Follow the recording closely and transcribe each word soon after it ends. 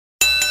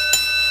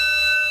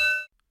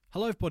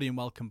Hello everybody and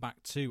welcome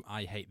back to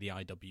I Hate the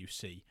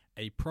IWC,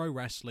 a pro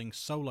wrestling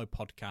solo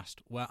podcast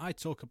where I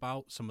talk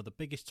about some of the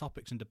biggest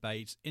topics and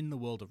debates in the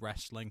world of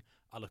wrestling.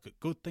 I look at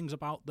good things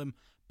about them,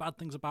 bad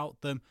things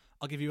about them.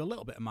 I'll give you a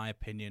little bit of my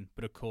opinion,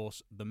 but of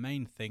course the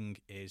main thing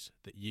is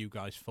that you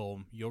guys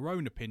form your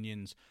own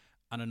opinions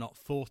and are not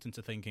forced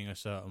into thinking a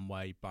certain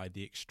way by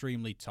the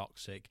extremely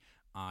toxic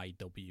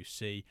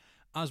IWC,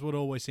 as what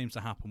always seems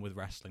to happen with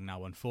wrestling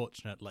now,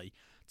 unfortunately.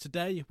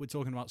 Today, we're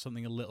talking about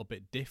something a little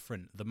bit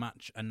different. The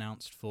match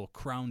announced for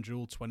Crown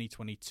Jewel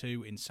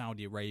 2022 in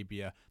Saudi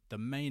Arabia, the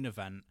main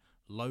event,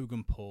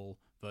 Logan Paul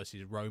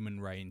versus Roman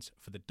Reigns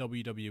for the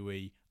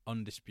WWE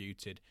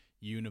Undisputed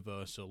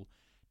Universal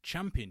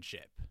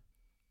Championship.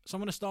 So I'm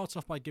going to start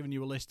off by giving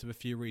you a list of a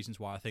few reasons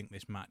why I think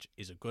this match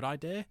is a good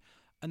idea.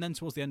 And then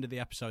towards the end of the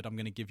episode, I'm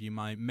going to give you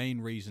my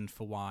main reason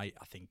for why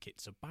I think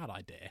it's a bad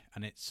idea.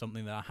 And it's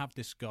something that I have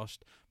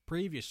discussed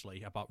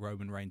previously about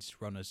Roman Reigns'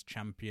 run as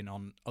champion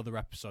on other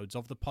episodes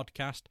of the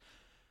podcast.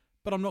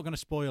 But I'm not going to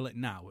spoil it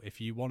now. If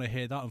you want to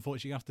hear that,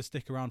 unfortunately, you have to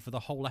stick around for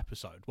the whole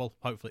episode. Well,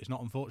 hopefully it's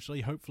not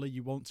unfortunately. Hopefully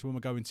you want to and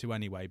we're going to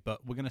anyway.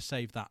 But we're going to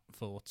save that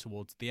for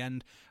towards the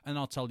end. And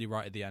I'll tell you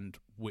right at the end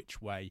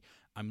which way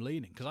I'm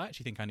leaning. Because I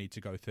actually think I need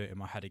to go through it in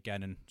my head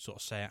again and sort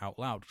of say it out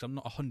loud. Because I'm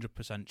not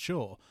 100%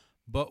 sure.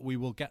 But we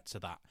will get to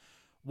that.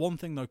 One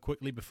thing, though,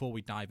 quickly before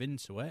we dive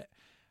into it,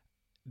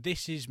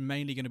 this is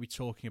mainly going to be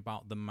talking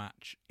about the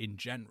match in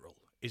general.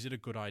 Is it a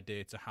good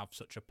idea to have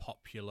such a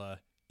popular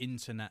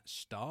internet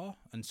star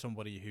and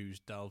somebody who's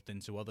delved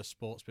into other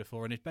sports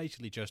before and is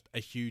basically just a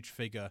huge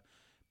figure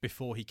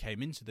before he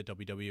came into the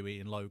WWE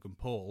in Logan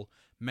Paul,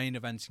 main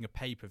eventing a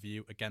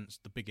pay-per-view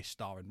against the biggest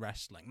star in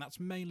wrestling? That's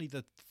mainly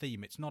the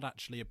theme. It's not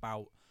actually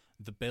about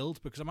the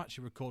build, because I'm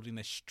actually recording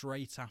this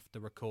straight after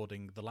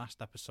recording the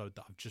last episode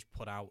that I've just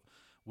put out,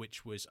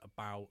 which was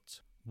about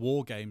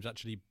War Games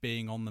actually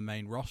being on the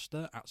main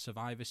roster at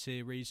Survivor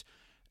Series.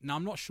 Now,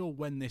 I'm not sure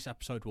when this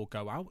episode will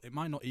go out. It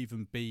might not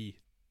even be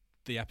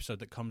the episode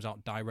that comes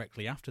out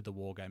directly after the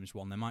War Games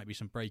one. There might be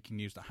some breaking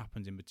news that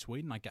happens in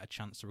between, and I get a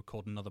chance to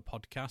record another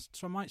podcast.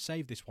 So I might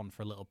save this one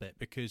for a little bit,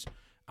 because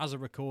as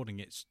of recording,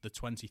 it's the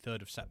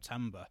 23rd of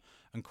September,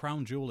 and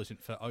Crown Jewel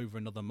isn't for over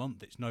another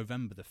month. It's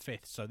November the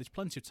 5th, so there's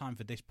plenty of time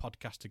for this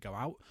podcast to go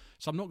out.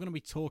 So I'm not going to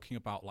be talking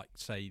about, like,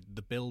 say,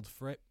 the build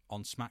for it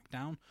on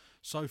SmackDown.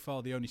 So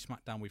far, the only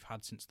SmackDown we've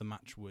had since the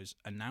match was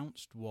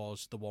announced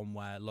was the one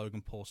where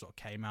Logan Paul sort of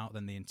came out,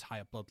 then the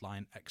entire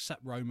bloodline,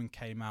 except Roman,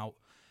 came out.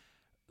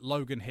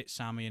 Logan hit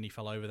Sammy and he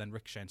fell over, then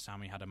Ricochet and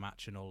Sammy had a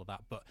match and all of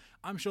that. But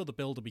I'm sure the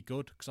build will be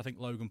good, because I think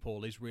Logan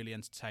Paul is really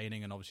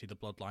entertaining and obviously the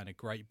bloodline are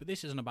great. But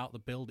this isn't about the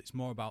build, it's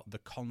more about the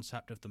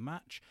concept of the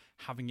match,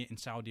 having it in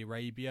Saudi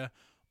Arabia.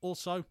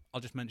 Also, I'll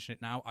just mention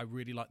it now, I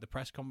really like the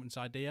press conference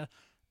idea.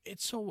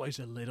 It's always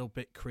a little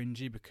bit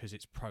cringy because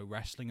it's pro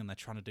wrestling and they're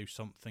trying to do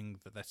something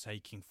that they're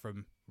taking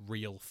from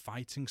real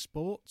fighting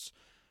sports.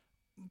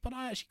 But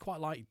I actually quite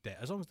liked it.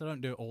 As long as they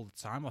don't do it all the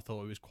time, I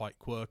thought it was quite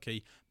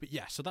quirky. But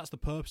yeah, so that's the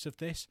purpose of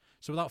this.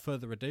 So without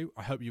further ado,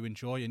 I hope you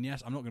enjoy. And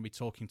yes, I'm not going to be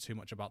talking too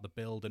much about the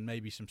build, and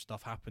maybe some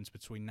stuff happens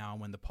between now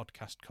and when the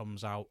podcast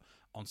comes out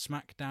on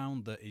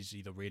SmackDown that is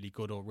either really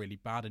good or really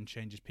bad and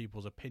changes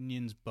people's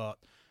opinions. But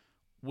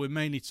we're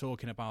mainly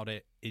talking about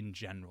it in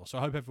general. So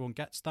I hope everyone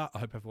gets that. I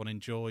hope everyone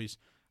enjoys.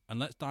 And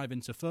let's dive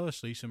into,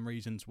 firstly, some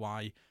reasons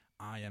why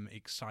I am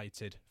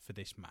excited for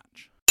this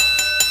match.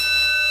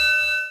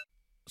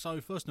 So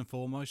first and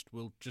foremost,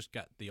 we'll just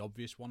get the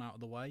obvious one out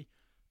of the way.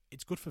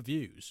 It's good for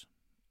views.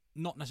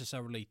 Not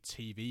necessarily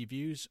TV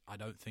views. I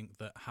don't think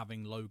that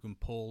having Logan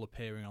Paul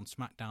appearing on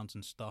SmackDowns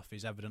and stuff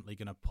is evidently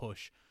going to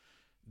push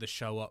the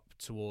show up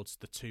towards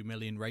the 2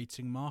 million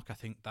rating mark. I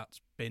think that's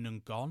been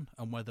and gone,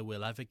 and whether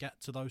we'll ever get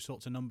to those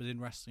sorts of numbers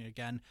in wrestling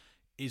again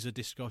is a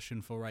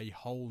discussion for a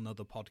whole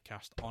nother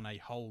podcast on a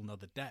whole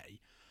nother day.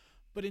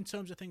 But in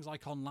terms of things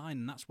like online,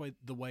 and that's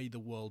the way the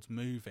world's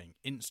moving,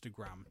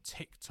 Instagram,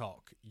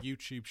 TikTok,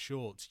 YouTube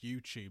Shorts,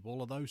 YouTube,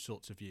 all of those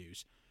sorts of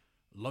views,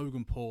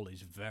 Logan Paul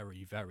is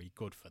very, very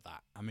good for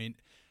that. I mean,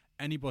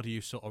 anybody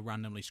who sort of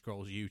randomly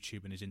scrolls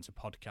YouTube and is into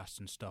podcasts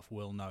and stuff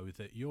will know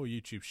that your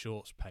YouTube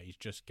Shorts page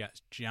just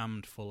gets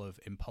jammed full of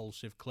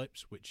Impulsive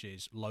Clips, which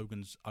is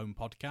Logan's own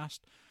podcast.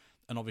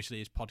 And obviously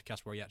his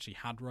podcast where he actually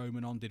had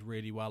Roman on did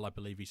really well. I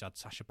believe he's had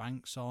Sasha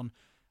Banks on.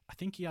 I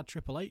think he had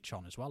Triple H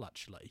on as well,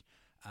 actually.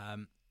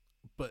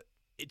 But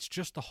it's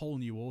just a whole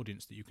new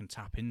audience that you can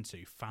tap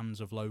into.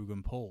 Fans of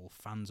Logan Paul,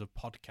 fans of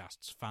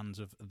podcasts, fans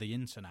of the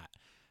internet.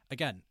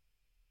 Again,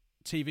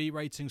 TV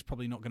ratings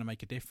probably not going to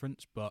make a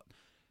difference, but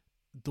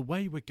the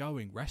way we're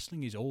going,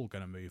 wrestling is all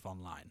going to move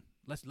online.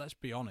 Let's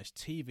be honest,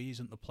 TV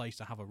isn't the place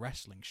to have a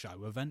wrestling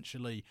show.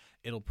 Eventually,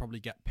 it'll probably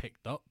get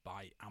picked up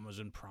by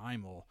Amazon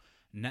Prime or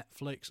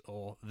Netflix,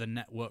 or the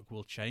network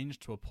will change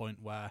to a point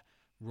where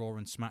Raw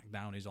and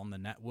SmackDown is on the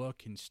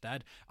network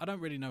instead. I don't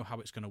really know how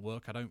it's going to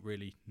work. I don't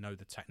really know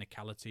the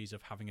technicalities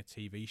of having a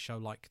TV show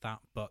like that,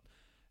 but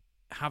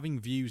having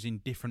views in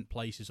different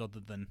places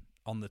other than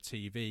on the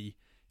TV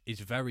is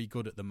very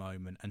good at the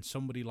moment, and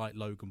somebody like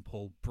Logan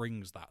Paul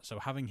brings that. So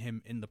having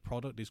him in the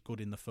product is good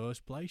in the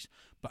first place,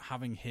 but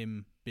having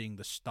him being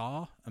the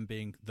star and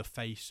being the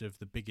face of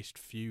the biggest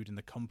feud in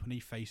the company,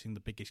 facing the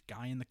biggest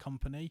guy in the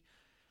company,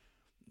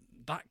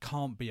 that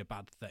can't be a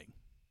bad thing,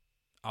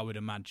 I would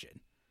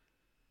imagine.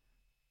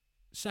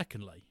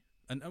 Secondly,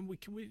 and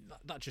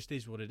that just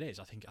is what it is.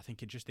 I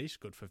think it just is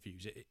good for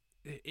views.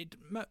 It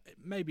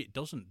maybe it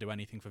doesn't do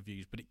anything for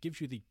views, but it gives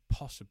you the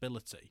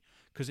possibility,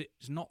 because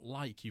it's not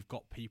like you've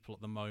got people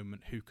at the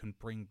moment who can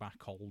bring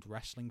back old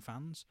wrestling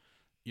fans.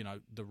 You know,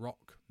 The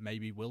Rock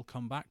maybe will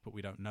come back, but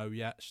we don't know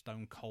yet.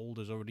 Stone Cold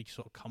has already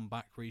sort of come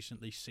back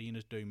recently.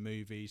 Cena's doing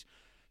movies.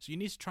 So you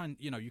need to try and,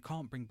 you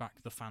can't bring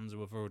back the fans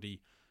who have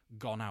already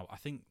gone out. I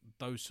think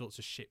those sorts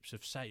of ships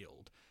have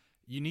sailed.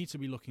 You need to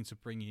be looking to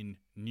bring in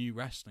new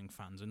wrestling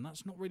fans, and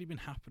that's not really been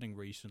happening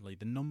recently.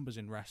 The numbers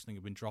in wrestling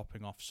have been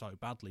dropping off so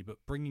badly, but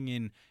bringing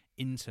in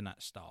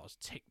internet stars,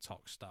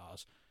 TikTok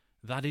stars,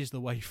 that is the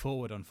way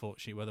forward,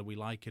 unfortunately, whether we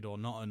like it or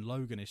not, and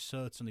Logan is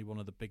certainly one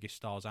of the biggest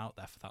stars out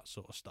there for that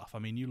sort of stuff. I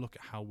mean, you look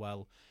at how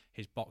well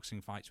his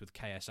boxing fights with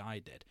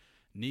KSI did.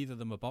 Neither of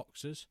them are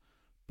boxers,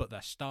 but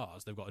they're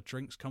stars. They've got a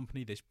drinks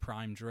company, this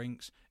Prime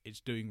Drinks. It's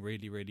doing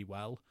really, really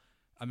well.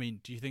 I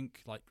mean, do you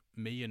think, like,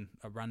 me and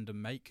a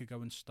random mate could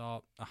go and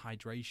start a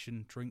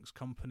hydration drinks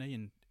company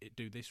and it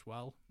do this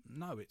well?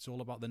 No, it's all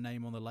about the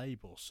name on the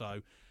label.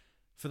 So,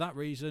 for that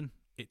reason,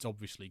 it's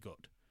obviously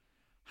good.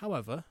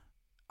 However,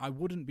 I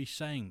wouldn't be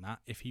saying that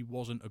if he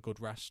wasn't a good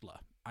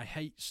wrestler. I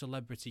hate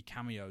celebrity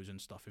cameos and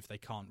stuff if they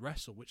can't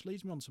wrestle, which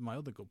leads me on to my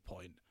other good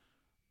point.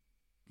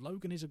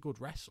 Logan is a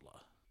good wrestler.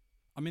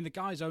 I mean, the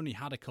guy's only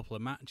had a couple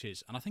of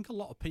matches, and I think a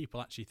lot of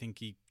people actually think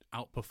he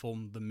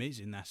outperformed The Miz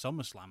in their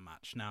SummerSlam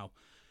match. Now,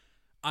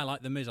 I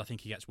like The Miz. I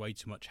think he gets way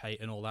too much hate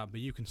and all that,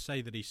 but you can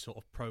say that he's sort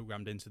of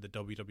programmed into the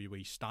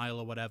WWE style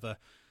or whatever.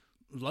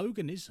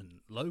 Logan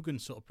isn't. Logan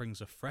sort of brings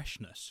a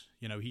freshness.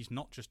 He's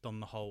not just done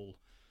the whole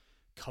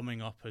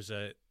coming up as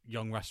a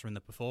young wrestler in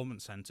the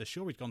Performance Center.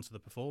 Sure, he's gone to the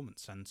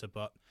Performance Center,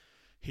 but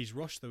he's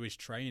rushed through his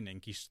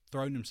training. He's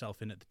thrown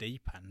himself in at the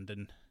deep end,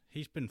 and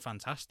he's been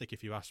fantastic,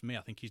 if you ask me.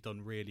 I think he's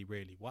done really,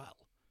 really well.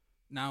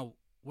 Now,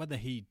 whether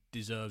he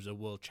deserves a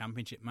World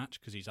Championship match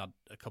because he's had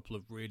a couple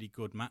of really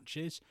good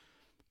matches,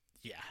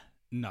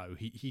 no,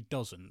 he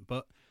doesn't.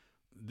 But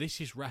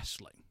this is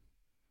wrestling.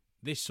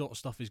 This sort of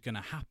stuff is going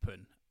to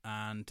happen,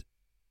 and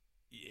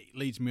it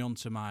leads me on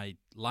to my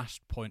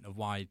last point of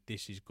why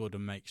this is good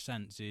and makes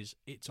sense, is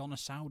it's on a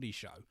Saudi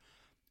show,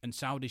 and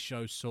Saudi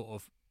shows sort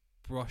of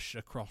brush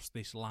across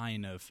this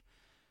line of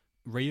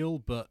real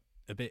but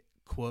a bit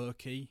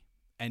quirky,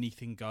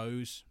 anything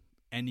goes,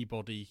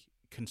 anybody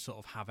can sort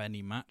of have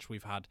any match.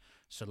 We've had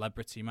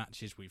celebrity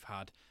matches, we've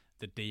had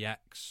the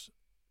DX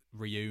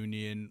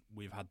reunion,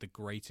 we've had the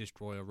Greatest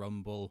Royal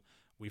Rumble,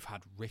 we've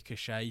had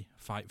Ricochet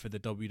fight for the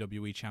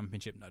WWE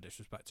Championship. No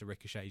disrespect to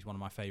Ricochet, he's one of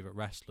my favourite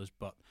wrestlers,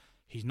 but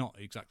he's not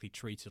exactly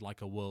treated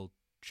like a World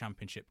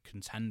Championship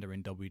contender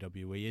in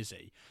WWE, is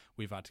he?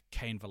 We've had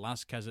Cain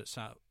Velasquez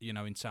at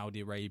in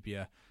Saudi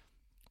Arabia.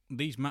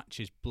 These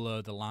matches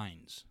blur the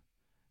lines.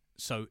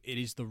 So it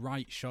is the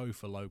right show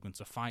for Logan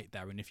to fight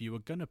there. And if you were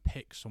going to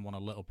pick someone a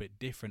little bit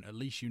different, at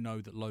least you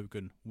know that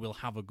Logan will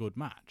have a good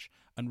match.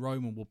 And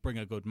Roman will bring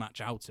a good match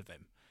out of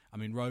him. I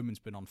mean, Roman's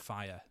been on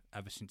fire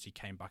ever since he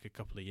came back a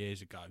couple of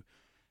years ago.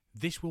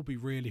 This will be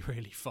really,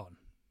 really fun.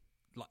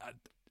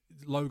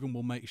 Logan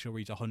will make sure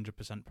he's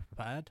 100%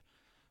 prepared.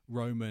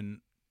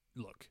 Roman,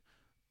 look,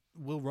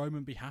 will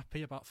Roman be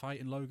happy about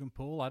fighting Logan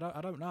Paul? I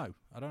don't know.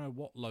 I don't know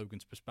what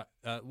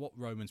what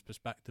Roman's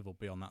perspective will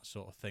be on that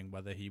sort of thing.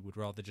 Whether he would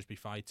rather just be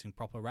fighting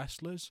proper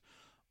wrestlers,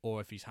 or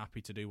if he's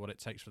happy to do what it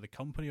takes for the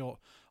company, or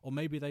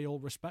maybe they all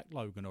respect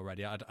Logan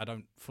already. I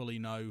don't fully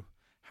know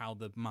how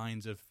the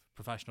minds of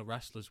professional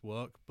wrestlers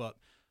work, but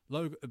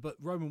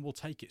Roman will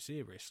take it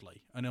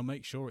seriously, and he'll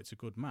make sure it's a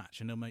good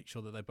match, and he'll make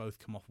sure that they both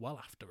come off well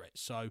after it.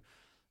 So,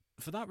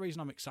 for that reason,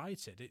 I'm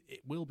excited.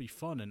 It will be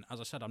fun, and as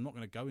I said, I'm not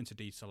going to go into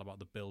detail about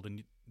the build,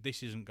 and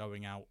this isn't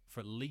going out for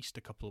at least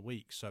a couple of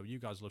weeks, so you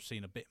guys will have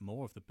seen a bit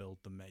more of the build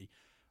than me,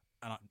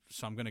 and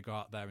so I'm going to go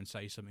out there and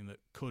say something that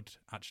could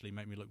actually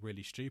make me look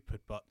really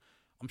stupid, but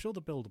I'm sure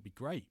the build will be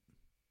great.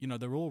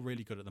 They're all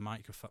really good at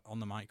on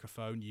the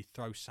microphone. You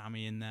throw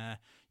Sammy in there,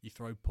 you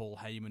throw Paul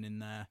Heyman in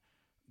there.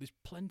 There's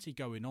plenty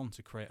going on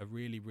to create a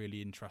really,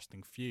 really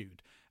interesting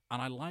feud.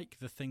 And I like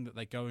the thing that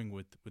they're going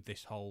with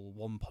this whole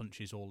one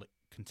punch is all it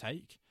can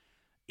take.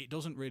 It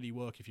doesn't really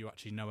work if you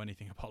actually know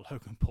anything about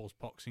Logan Paul's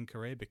boxing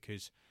career,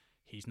 because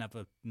he's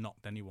never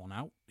knocked anyone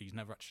out. He's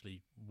never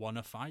actually won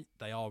a fight.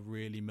 They are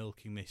really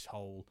milking this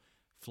whole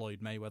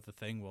Floyd Mayweather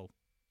thing. Well,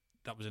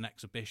 that was an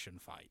exhibition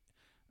fight.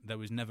 There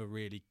was never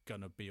really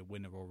going to be a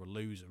winner or a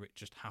loser. It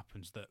just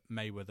happens that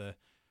Mayweather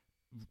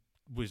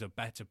was a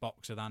better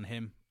boxer than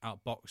him,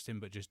 outboxed him,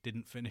 but just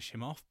didn't finish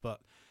him off.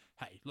 But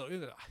hey, look,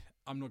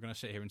 I'm not going to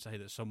sit here and say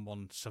that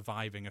someone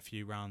surviving a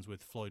few rounds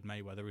with Floyd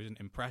Mayweather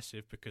isn't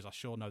impressive, because I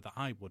sure know that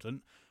I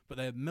wouldn't, but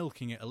they're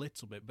milking it a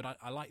little bit. But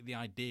I like the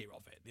idea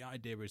of it. The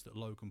idea is that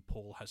Logan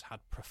Paul has had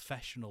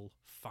professional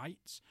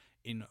fights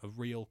in a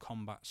real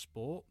combat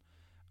sport.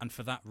 And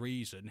for that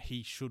reason,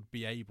 he should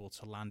be able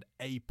to land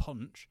a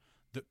punch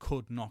that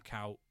could knock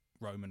out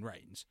Roman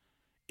Reigns.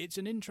 It's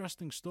an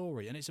interesting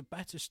story, and it's a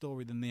better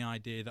story than the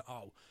idea that,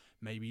 oh,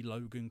 maybe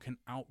Logan can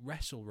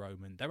out-wrestle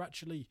Roman. They're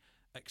actually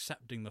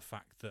accepting the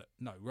fact that,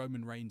 no,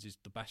 Roman Reigns is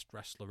the best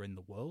wrestler in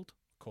the world,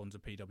 according to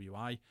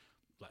PWI.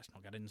 Let's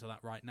not get into that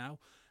right now.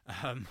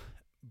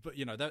 But,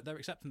 you know, they're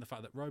accepting the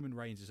fact that Roman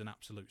Reigns is an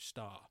absolute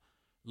star.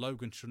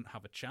 Logan shouldn't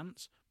have a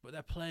chance, but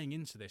they're playing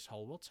into this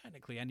whole, well,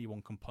 technically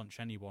anyone can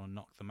punch anyone and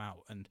knock them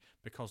out, and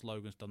because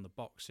Logan's done the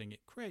boxing,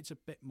 it creates a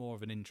bit more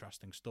of an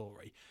interesting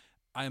story.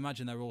 I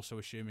imagine they're also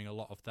assuming a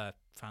lot of their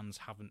fans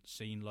haven't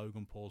seen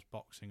Logan Paul's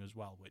boxing as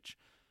well, which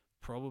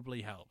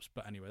probably helps.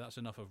 But anyway, that's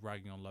enough of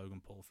ragging on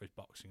Logan Paul for his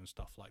boxing and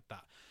stuff like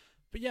that.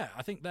 But yeah,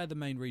 I think they're the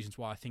main reasons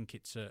why I think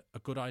it's a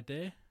good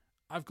idea.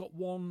 I've got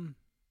one,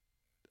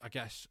 I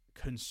guess,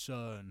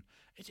 concern.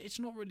 It's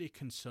not really a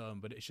concern,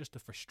 but it's just a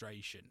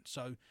frustration.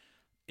 So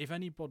if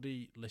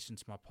anybody listened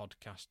to my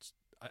podcasts,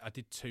 I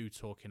did 2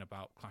 talking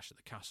about Clash at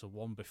the Castle,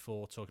 one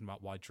before talking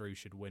about why Drew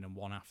should win, and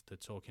one after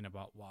talking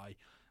about why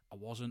I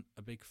wasn't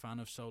a big fan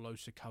of Solo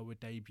Sikoa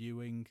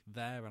debuting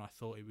there, and I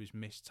thought it was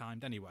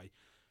mistimed. Anyway,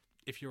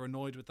 if you're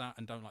annoyed with that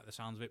and don't like the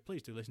sounds of it,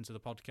 please do listen to the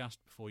podcast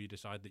before you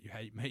decide that you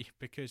hate me,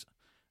 because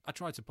I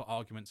try to put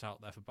arguments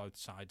out there for both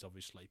sides,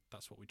 obviously.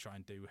 That's what we try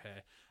and do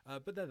here.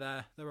 But they're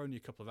there. They're only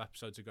a couple of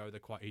episodes ago. They're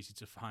quite easy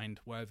to find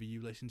wherever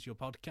you listen to your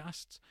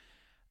podcasts.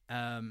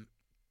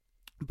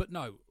 But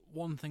no,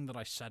 one thing that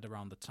I said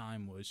around the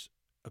time was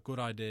a good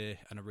idea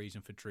and a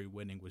reason for Drew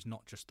winning was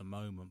not just the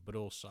moment, but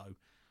also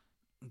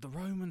the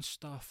Roman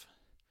stuff.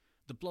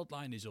 The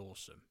bloodline is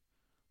awesome,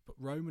 but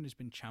Roman has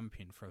been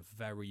champion for a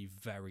very,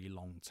 very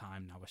long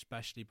time now,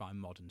 especially by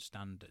modern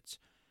standards.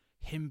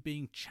 Him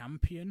being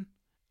champion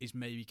is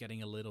maybe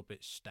getting a little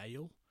bit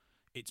stale.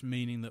 It's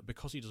meaning that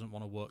because he doesn't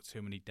want to work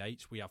too many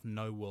dates, we have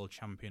no world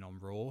champion on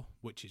Raw,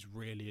 which is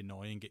really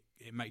annoying.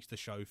 It makes the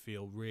show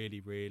feel really,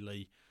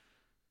 really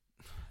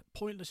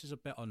pointless is a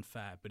bit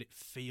unfair, but it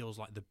feels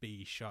like the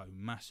B show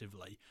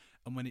massively.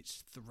 And when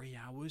it's 3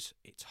 hours,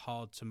 it's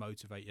hard to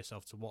motivate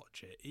yourself to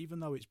watch it. Even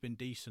though it's been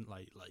decent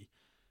lately,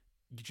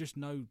 you just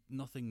know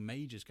nothing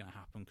major is going to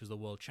happen because the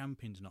world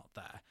champion's not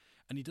there.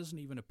 And he doesn't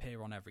even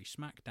appear on every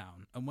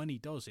SmackDown. And when he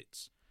does,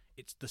 it's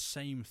the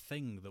same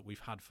thing that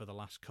we've had for the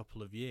last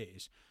couple of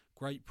years.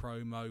 Great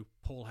promo.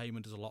 Paul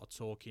Heyman does a lot of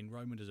talking.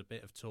 Roman does a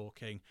bit of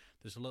talking.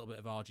 There's a little bit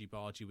of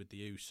argy-bargy with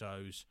the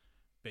Usos.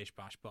 Bish,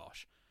 bash,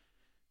 bosh.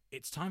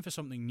 It's time for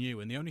something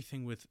new, and the only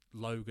thing with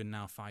Logan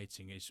now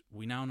fighting is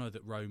we now know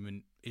that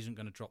Roman isn't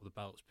going to drop the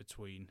belts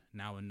between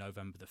now and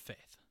November the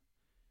 5th.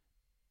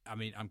 I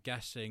mean, I'm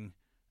guessing,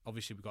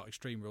 obviously we've got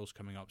Extreme Rules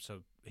coming up,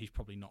 so he's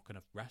probably not going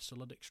to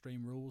wrestle at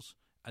Extreme Rules.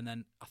 And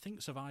then I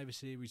think Survivor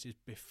Series is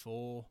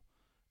before.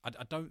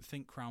 I don't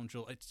think Crown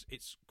Jewel,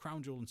 it's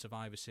Crown Jewel and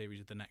Survivor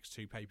Series are the next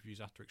 2 pay-per-views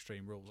after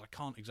Extreme Rules. I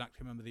can't exactly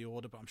remember the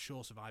order, but I'm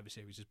sure Survivor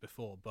Series is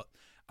before. But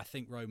I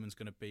think Roman's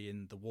going to be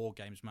in the War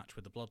Games match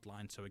with the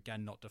Bloodline, so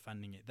again, not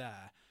defending it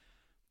there.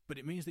 But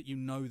it means that you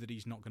know that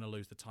he's not going to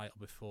lose the title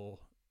before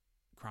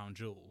Crown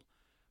Jewel.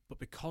 But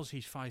because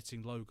he's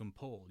fighting Logan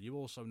Paul, you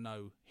also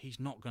know he's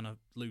not going to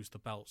lose the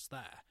belts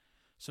there.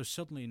 So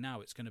suddenly now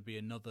it's going to be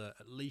another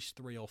at least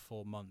 3 or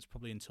 4 months,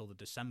 probably until the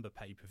December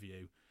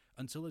pay-per-view,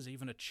 until there's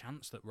even a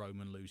chance that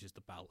Roman loses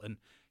the belt. And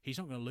he's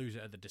not going to lose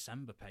it at the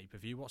December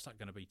pay-per-view. What's that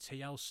going to be?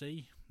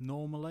 TLC,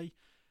 normally?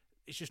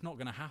 It's just not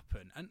going to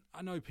happen. And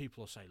I know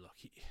people will say, look,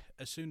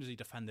 as soon as he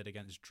defended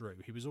against Drew,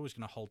 he was always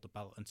going to hold the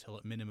belt until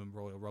at minimum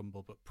Royal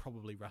Rumble, but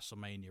probably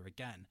WrestleMania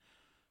again.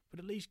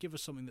 But at least give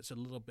us something that's a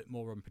little bit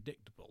more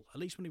unpredictable.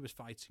 At least when he was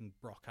fighting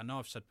Brock, I know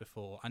I've said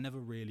before, I never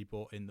really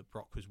bought in that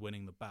Brock was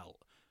winning the belt,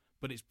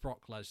 but it's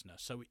Brock Lesnar,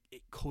 so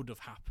it could have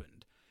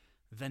happened.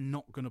 They're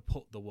not going to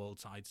put the world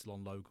title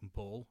on Logan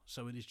Paul,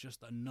 so it is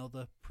just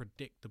another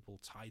predictable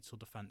title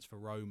defense for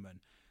Roman,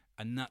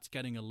 and that's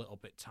getting a little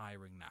bit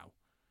tiring now.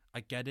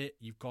 I get it,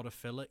 you've got to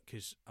fill it,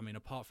 because, I mean,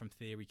 apart from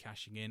Theory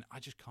cashing in, I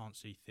just can't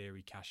see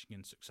Theory cashing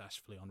in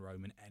successfully on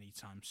Roman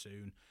anytime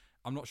soon.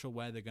 I'm not sure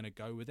where they're going to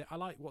go with it. I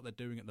like what they're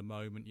doing at the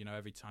moment. You know,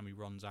 every time he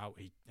runs out,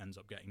 he ends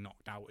up getting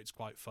knocked out. It's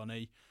quite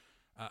funny.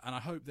 And I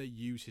hope they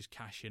use his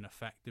cash-in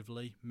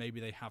effectively.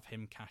 Maybe they have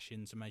him cash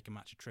in to make a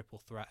match a triple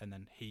threat and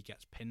then he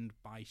gets pinned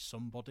by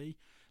somebody.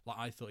 Like,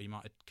 I thought he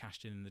might have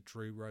cashed in the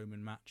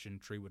Drew-Roman match and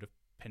Drew would have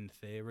pinned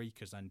Theory,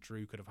 because then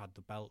Drew could have had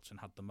the belts and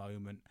had the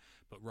moment,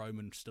 but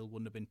Roman still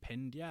wouldn't have been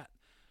pinned yet.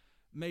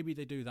 Maybe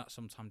they do that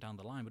sometime down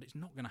the line, but it's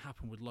not going to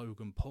happen with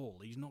Logan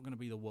Paul. He's not going to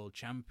be the world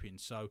champion.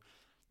 So,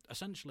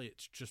 essentially,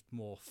 it's just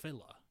more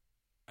filler.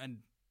 And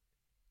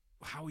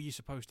how are you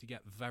supposed to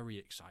get very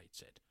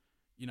excited?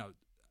 You know,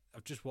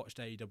 I've just watched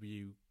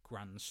AEW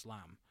Grand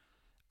Slam,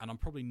 and I'm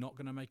probably not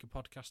going to make a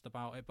podcast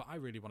about it, but I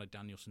really wanted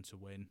Danielson to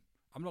win.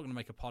 I'm not going to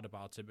make a pod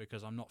about it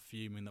because I'm not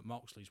fuming that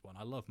Moxley's won.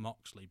 I love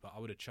Moxley, but I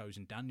would have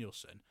chosen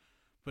Danielson.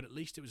 But at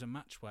least it was a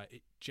match where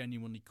it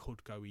genuinely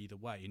could go either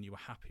way, and you were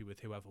happy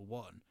with whoever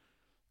won.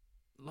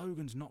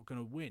 Logan's not going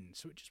to win,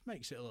 so it just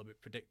makes it a little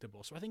bit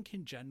predictable. So I think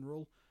in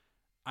general,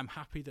 I'm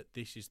happy that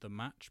this is the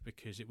match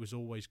because it was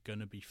always going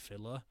to be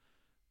filler.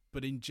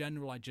 But in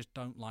general, I just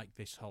don't like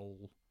this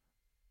whole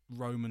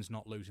Roman's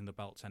not losing the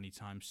belts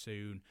anytime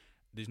soon.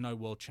 There's no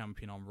world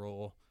champion on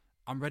Raw.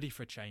 I'm ready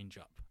for a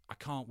change-up. I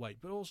can't wait.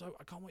 But also,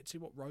 I can't wait to see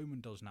what Roman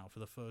does now for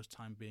the first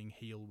time being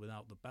heel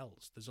without the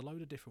belts. There's a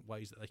load of different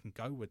ways that they can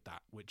go with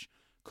that, which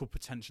could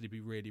potentially be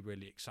really,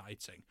 really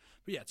exciting.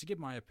 But yeah, to give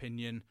my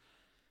opinion,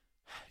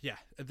 yeah,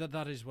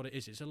 that is what it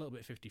is. It's a little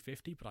bit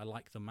 50-50, but I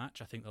like the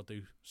match. I think they'll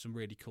do some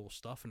really cool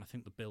stuff, and I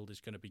think the build is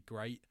going to be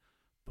great.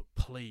 But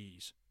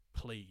please,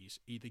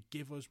 either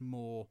give us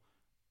more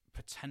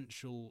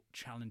potential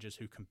challengers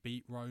who can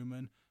beat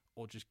Roman,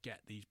 or just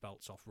get these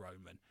belts off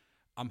Roman.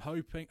 I'm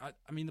hoping,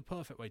 I mean, the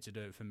perfect way to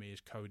do it for me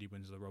is Cody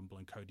wins the Rumble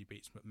and Cody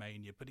beats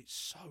Mania, but it's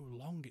so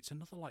long. It's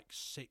another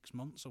 6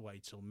 months away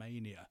till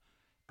Mania,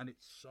 and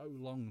it's so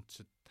long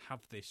to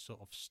have this sort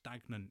of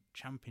stagnant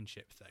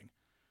championship thing.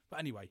 But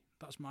anyway,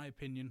 that's my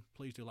opinion.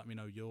 Please do let me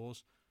know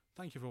yours.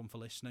 Thank you everyone for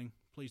listening.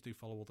 Please do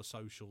follow all the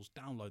socials,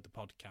 download the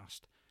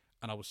podcast,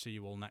 and I will see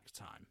you all next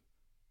time.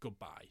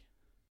 Goodbye.